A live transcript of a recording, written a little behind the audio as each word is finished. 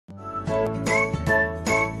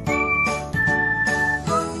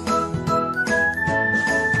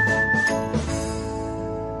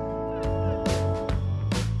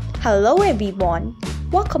Hello everyone,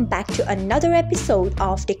 welcome back to another episode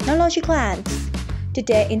of Technologyglance.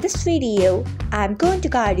 Today in this video, I'm going to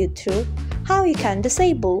guide you through how you can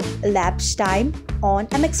disable elapsed time on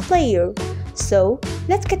MX Player. So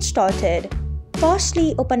let's get started.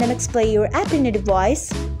 Firstly, open MX Player app in your device.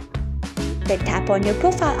 Then tap on your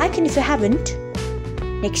profile icon if you haven't.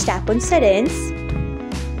 Next tap on settings.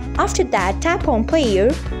 After that, tap on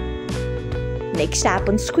player. Next tap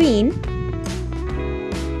on screen.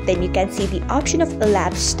 Then you can see the option of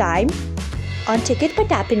elapsed time. Untick it by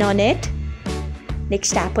tapping on it. Next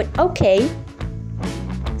tap on OK.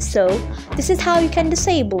 So this is how you can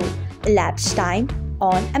disable elapsed time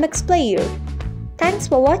on MX Player. Thanks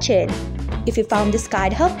for watching. If you found this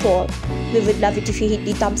guide helpful, we would love it if you hit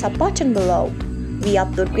the thumbs up button below. We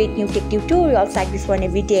upload great new tech tutorials like this one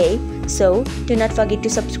every day, so do not forget to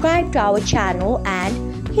subscribe to our channel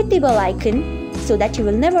and hit the bell icon so that you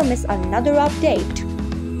will never miss another update.